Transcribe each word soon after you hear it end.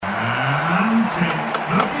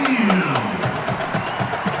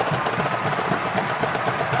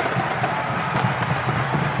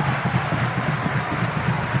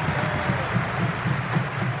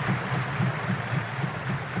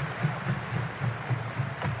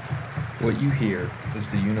What you hear is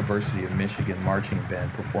the University of Michigan marching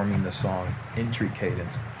band performing the song Entry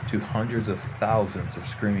Cadence to hundreds of thousands of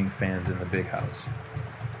screaming fans in the Big House.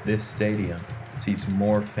 This stadium seats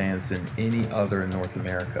more fans than any other in North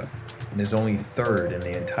America and is only third in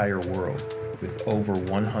the entire world with over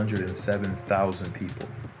 107,000 people.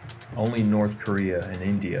 Only North Korea and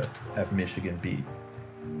India have Michigan beat.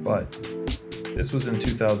 But this was in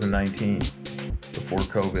 2019, before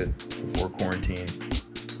COVID, before quarantine,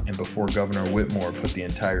 and before Governor Whitmore put the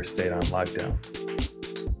entire state on lockdown.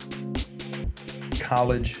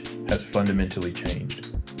 College has fundamentally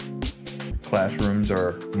changed. Classrooms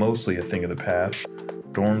are mostly a thing of the past,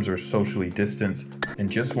 dorms are socially distanced, and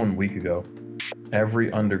just 1 week ago,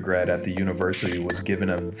 every undergrad at the university was given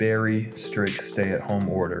a very strict stay-at-home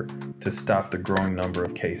order to stop the growing number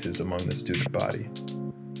of cases among the student body.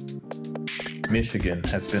 Michigan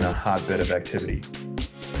has been a hotbed of activity.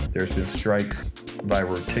 There's been strikes,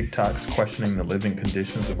 viral TikToks questioning the living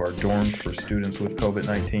conditions of our dorms for students with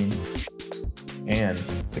COVID-19, and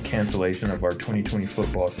the cancellation of our 2020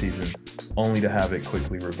 football season, only to have it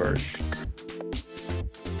quickly reversed.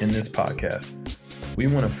 In this podcast, we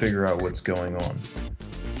want to figure out what's going on.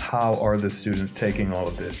 How are the students taking all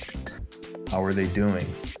of this? How are they doing?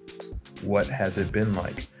 What has it been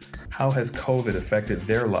like? How has COVID affected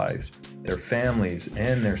their lives, their families,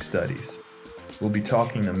 and their studies? We'll be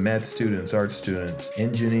talking to med students, art students,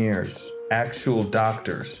 engineers, actual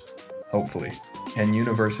doctors, hopefully, and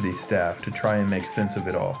university staff to try and make sense of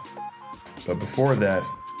it all. But before that,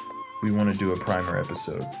 we want to do a primer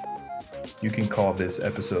episode. You can call this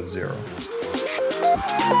episode 0.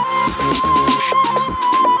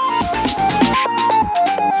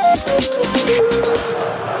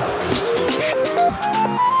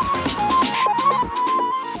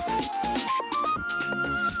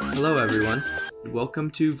 Hello everyone, welcome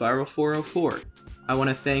to Viral 404. I want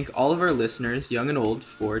to thank all of our listeners, young and old,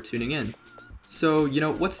 for tuning in. So,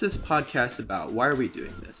 what's this podcast about? Why are we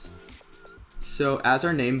doing this? So, as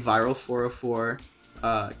our name, Viral 404,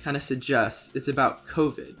 kind of suggests, it's about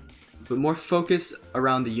COVID, but more focused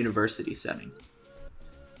around the university setting.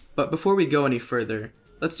 But before we go any further,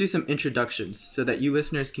 let's do some introductions so that you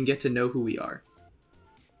listeners can get to know who we are.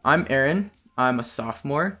 I'm Aaron. I'm a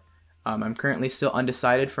sophomore. I'm currently still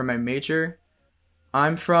undecided for my major.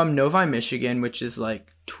 I'm from Novi, Michigan, which is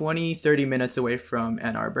like 20-30 minutes away from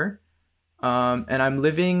Ann Arbor. And I'm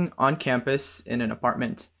living on campus in an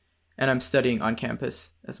apartment, and I'm studying on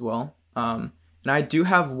campus as well. And I do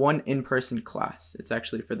have one in-person class. It's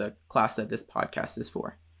actually for the class that this podcast is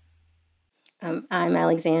for. I'm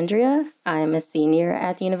Alexandria. I'm a senior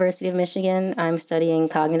at the University of Michigan. I'm studying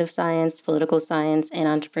cognitive science, political science, and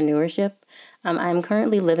entrepreneurship. I'm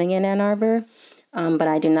currently living in Ann Arbor, but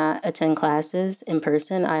I do not attend classes in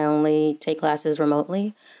person. I only take classes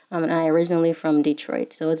remotely. And I originally from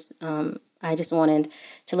Detroit, so I just wanted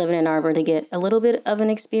to live in Ann Arbor to get a little bit of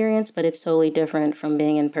an experience, but it's totally different from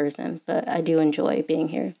being in person. But I do enjoy being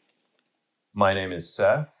here. My name is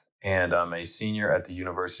Seth, and I'm a senior at the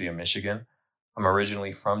University of Michigan. I'm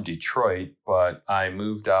originally from Detroit, but I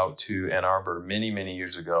moved out to Ann Arbor many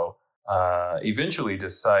years ago. Eventually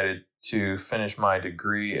decided to finish my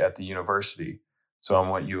degree at the university. So I'm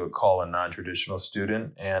what you would call a non-traditional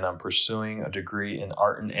student, and I'm pursuing a degree in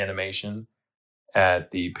art and animation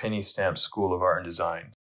at the Penny Stamp School of Art and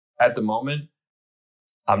Design. At the moment,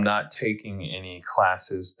 I'm not taking any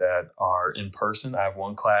classes that are in person. I have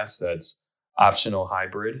one class that's optional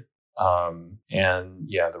hybrid.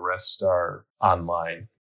 The rest are online.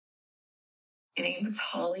 My name is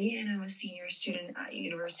Holly, and I'm a senior student at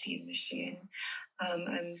University of Michigan.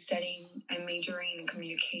 I'm majoring in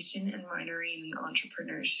communication and minoring in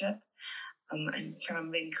entrepreneurship. I'm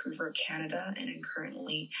from Vancouver, Canada, and I'm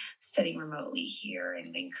currently studying remotely here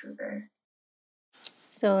in Vancouver.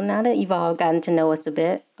 So now that you've all gotten to know us a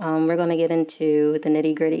bit, we're going to get into the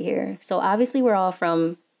nitty-gritty here. So obviously we're all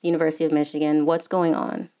from the University of Michigan. What's going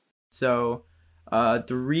on? So the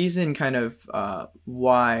reason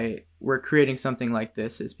why we're creating something like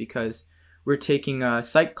this is because we're taking a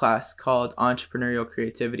psych class called Entrepreneurial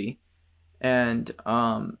Creativity. And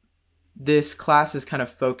this class is kind of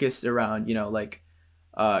focused around,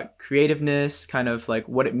 creativeness, kind of like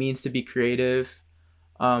what it means to be creative.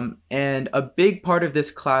 And a big part of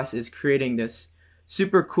this class is creating this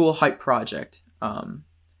super cool hype project.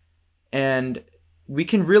 And we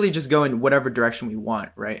can really just go in whatever direction we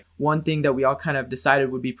want, right? One thing that we all kind of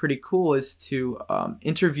decided would be pretty cool is to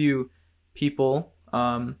interview people,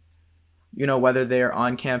 whether they're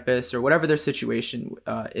on campus or whatever their situation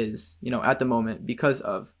is, at the moment because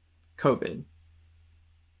of COVID.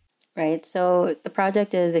 Right. So the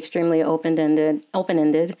project is extremely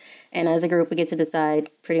open-ended, and as a group, we get to decide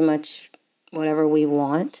pretty much whatever we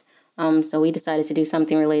want. So we decided to do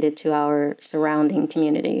something related to our surrounding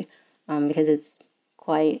community because it's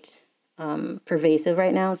quite pervasive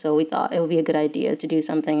right now. So we thought it would be a good idea to do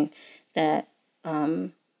something that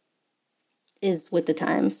is with the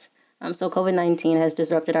times. So COVID-19 has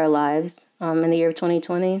disrupted our lives in the year of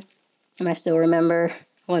 2020, and I still remember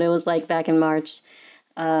what it was like back in March.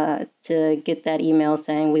 To get that email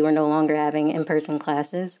saying we were no longer having in-person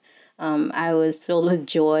classes. I was filled with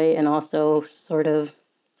joy and also sort of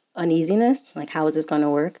uneasiness, like how is this going to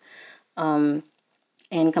work? And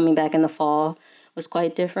coming back in the fall was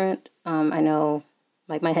quite different. I know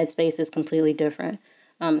like my headspace is completely different.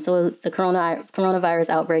 So the coronavirus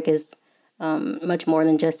outbreak is much more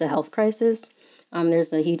than just a health crisis.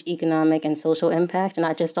 There's a huge economic and social impact,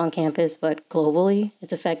 not just on campus, but globally.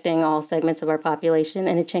 It's affecting all segments of our population,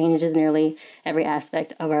 and it changes nearly every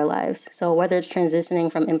aspect of our lives. So whether it's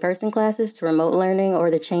transitioning from in-person classes to remote learning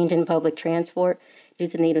or the change in public transport due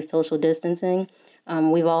to the need of social distancing,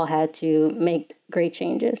 we've all had to make great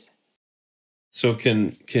changes. So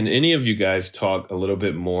can any of you guys talk a little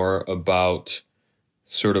bit more about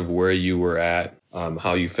sort of where you were at,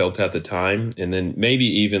 how you felt at the time, and then maybe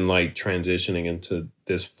even like transitioning into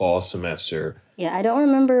this fall semester? Yeah, I don't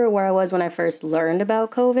remember where I was when I first learned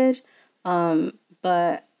about COVID,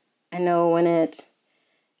 but I know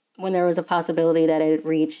when there was a possibility that it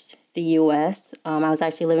reached the U.S., I was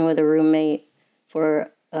actually living with a roommate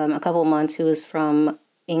for a couple of months who was from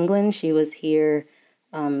England. She was here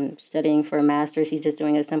studying for a master's. She's just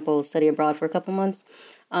doing a simple study abroad for a couple months.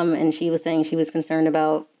 And she was saying she was concerned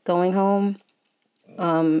about going home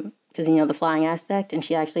because, the flying aspect. And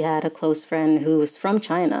she actually had a close friend who was from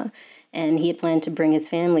China, and he had planned to bring his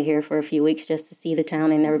family here for a few weeks just to see the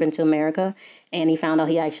town. He'd never been to America. And he found out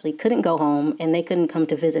he actually couldn't go home, and they couldn't come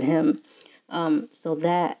to visit him. So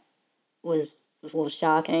that was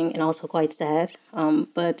shocking and also quite sad.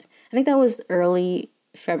 But I think that was early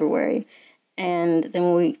February. And then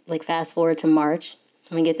when we fast forward to March,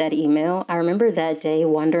 when we get that email, I remember that day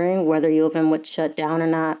wondering whether U of M would shut down or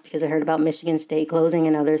not because I heard about Michigan State closing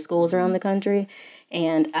and other schools around the country.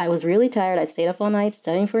 And I was really tired. I'd stayed up all night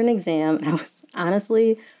studying for an exam. And I was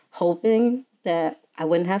honestly hoping that I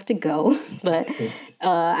wouldn't have to go. But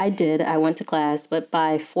I did. I went to class. But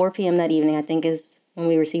by 4 p.m. that evening, I think is when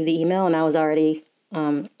we received the email, and I was already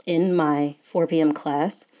in my 4 p.m.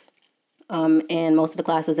 class. And most of the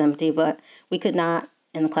class was empty, but we could not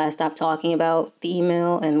in the class stop talking about the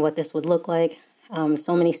email and what this would look like.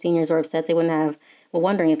 So many seniors were upset were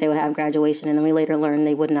wondering if they would have graduation, and then we later learned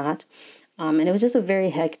they would not. And it was just a very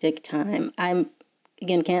hectic time.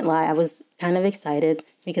 Can't lie, I was kind of excited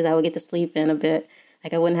because I would get to sleep in a bit.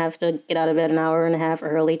 I wouldn't have to get out of bed an hour and a half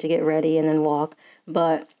early to get ready and then walk.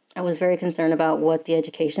 But I was very concerned about what the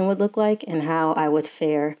education would look like and how I would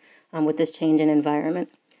fare with this change in environment.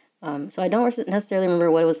 So I don't necessarily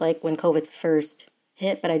remember what it was like when COVID first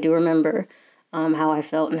hit, but I do remember how I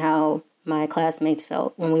felt and how my classmates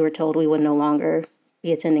felt when we were told we would no longer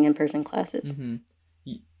be attending in-person classes.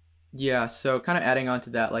 Mm-hmm. Yeah, so kind of adding on to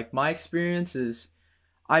that, my experience is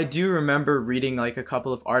I do remember reading a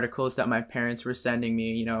couple of articles that my parents were sending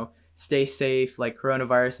me, stay safe,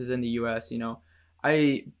 coronavirus is in the US,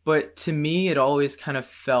 but to me it always kind of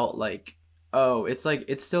felt like, oh, it's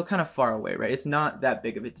still kind of far away, right? It's not that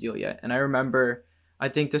big of a deal yet. And I remember, I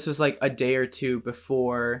think this was a day or two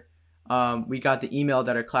before we got the email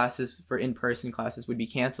that our classes for in-person classes would be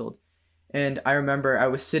canceled. And I remember I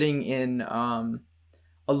was sitting in a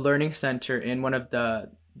learning center in one of the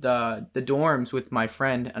dorms with my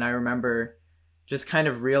friend. And I remember just kind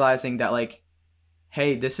of realizing that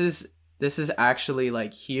hey, this is actually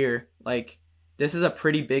here. This is a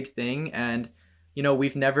pretty big thing. And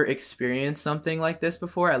we've never experienced something like this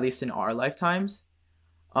before, at least in our lifetimes.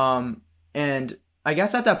 And I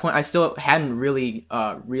guess at that point, I still hadn't really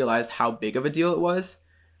realized how big of a deal it was.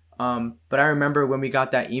 But I remember when we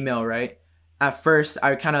got that email, right? At first,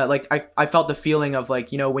 I kind of I felt the feeling of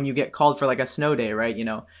when you get called for a snow day, right?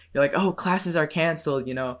 You're like, oh, classes are canceled.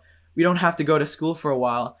 We don't have to go to school for a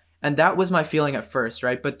while. And that was my feeling at first,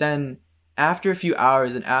 right? But then after a few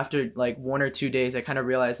hours and after 1 or 2 days, I kind of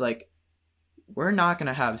realized we're not going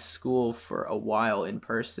to have school for a while in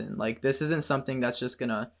person. This isn't something that's just going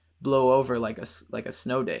to blow over like a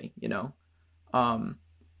snow day,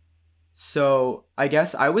 So I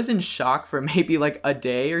guess I was in shock for maybe a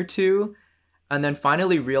day or two, and then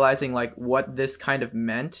finally realizing what this kind of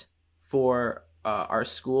meant for our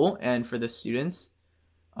school and for the students.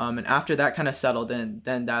 And after that kind of settled in,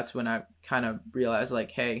 then that's when I kind of realized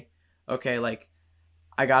hey, okay,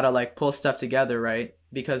 I gotta like pull stuff together, right?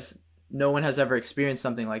 Because no one has ever experienced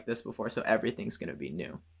something like this before, so everything's gonna be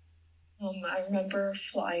new. I remember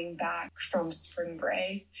flying back from spring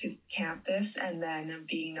break to campus and then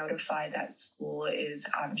being notified that school is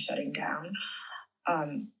shutting down.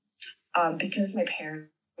 Because my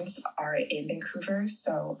parents are in Vancouver,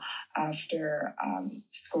 so after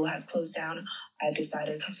school has closed down, I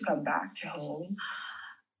decided to come back to home.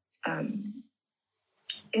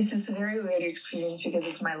 It's just a very weird experience because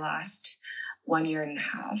it's my last 1.5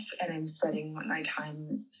 years, and I'm spending my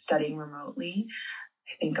time studying remotely.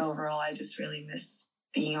 I think overall I just really miss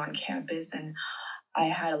being on campus, and I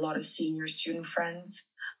had a lot of senior student friends.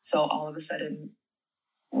 So all of a sudden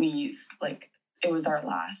it was our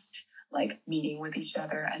last meeting with each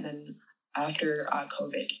other. And then after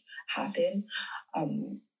COVID happened,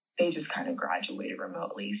 they just kind of graduated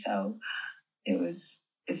remotely. So it was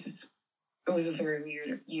a very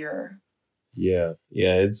weird year. Yeah.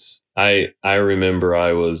 I remember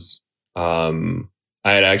I was,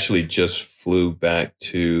 I had actually just flew back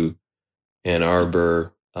to Ann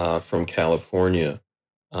Arbor from California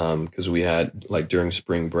because we had during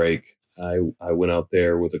spring break, I went out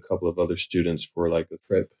there with a couple of other students for a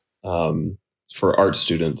trip for art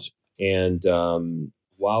students. And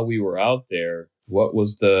while we were out there, what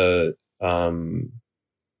was the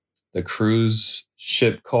cruise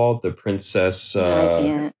ship called? The Princess? No, I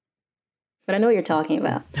can't. But I know what you're talking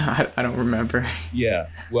about. I don't remember. Yeah.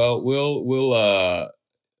 Well, we'll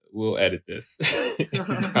edit this.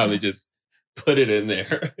 Probably just put it in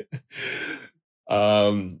there.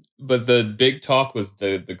 But the big talk was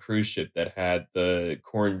the cruise ship that had the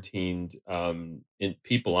quarantined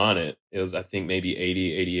people on it. It was, I think, maybe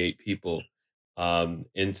 88 people.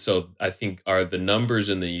 And so I think the numbers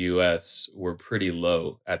in the US were pretty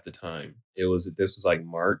low at the time. This was like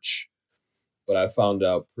March. But I found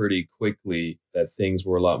out pretty quickly that things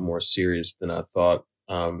were a lot more serious than I thought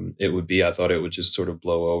it would be. I thought it would just sort of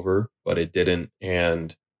blow over, but it didn't.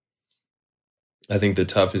 And I think the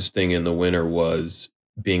toughest thing in the winter was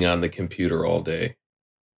being on the computer all day.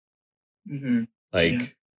 Mm-hmm.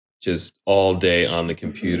 Just all day on the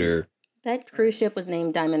computer. That cruise ship was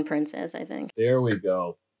named Diamond Princess, I think. There we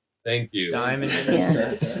go. Thank you. Diamond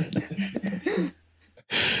Princess.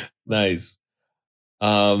 Nice.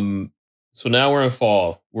 So now we're in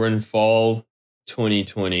fall. We're in fall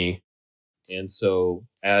 2020. And so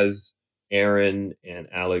as Aaron and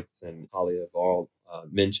Alex and Holly have all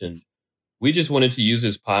mentioned, we just wanted to use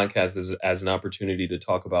this podcast as an opportunity to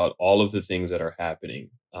talk about all of the things that are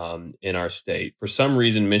happening in our state. For some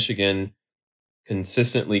reason, Michigan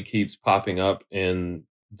consistently keeps popping up in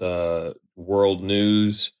the world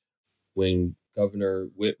news. When Governor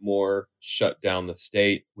Whitmore shut down the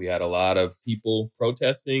state, we had a lot of people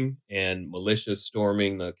protesting and militias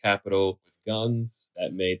storming the Capitol with guns.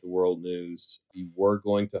 That made the world news. We were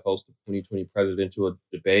going to host the 2020 presidential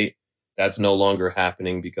debate. That's no longer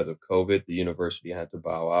happening because of COVID. The university had to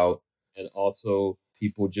bow out. And also,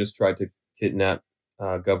 people just tried to kidnap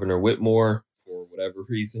Governor Whitmore for whatever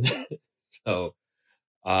reason. So,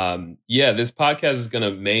 this podcast is going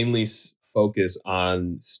to mainly focus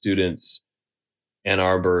on students Ann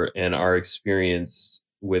Arbor and our experience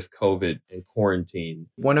with COVID and quarantine.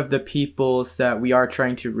 One of the peoples that we are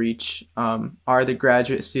trying to reach are the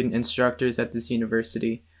graduate student instructors at this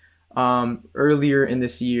university. Earlier in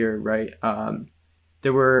this year, right,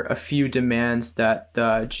 there were a few demands that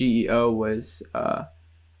the GEO was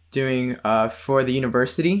doing for the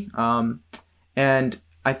university. And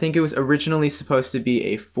I think it was originally supposed to be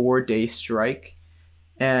a 4-day strike.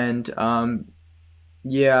 And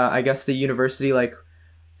I guess the university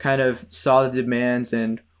kind of saw the demands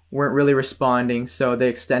and weren't really responding, so they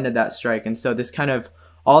extended that strike. And so this kind of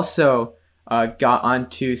also got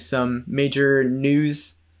onto some major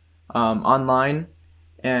news online.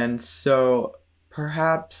 And so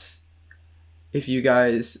perhaps if you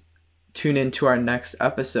guys tune into our next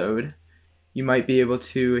episode, you might be able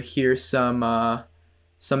to hear some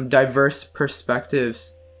diverse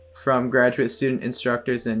perspectives from graduate student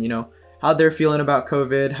instructors and, how they're feeling about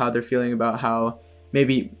COVID, how they're feeling about how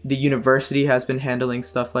maybe the university has been handling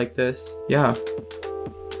stuff like this. Yeah.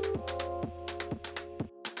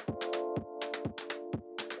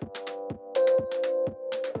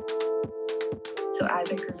 So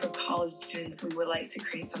as a group of college students, we would like to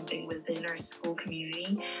create something within our school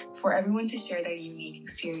community for everyone to share their unique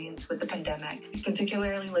experience with the pandemic,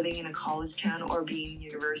 particularly living in a college town or being in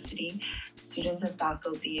university. Students and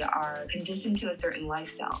faculty are conditioned to a certain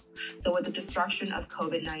lifestyle. So with the disruption of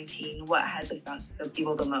COVID-19, what has affected the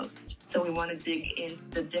people the most? So we want to dig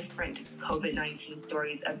into the different COVID-19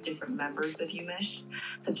 stories of different members of UMich,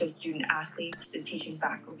 such as student athletes, the teaching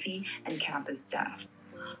faculty, and campus staff.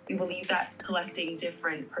 We believe that collecting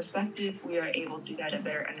different perspectives, we are able to get a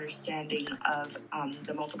better understanding of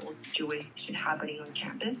the multiple situations happening on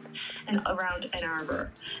campus and around Ann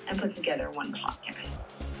Arbor, and put together one podcast.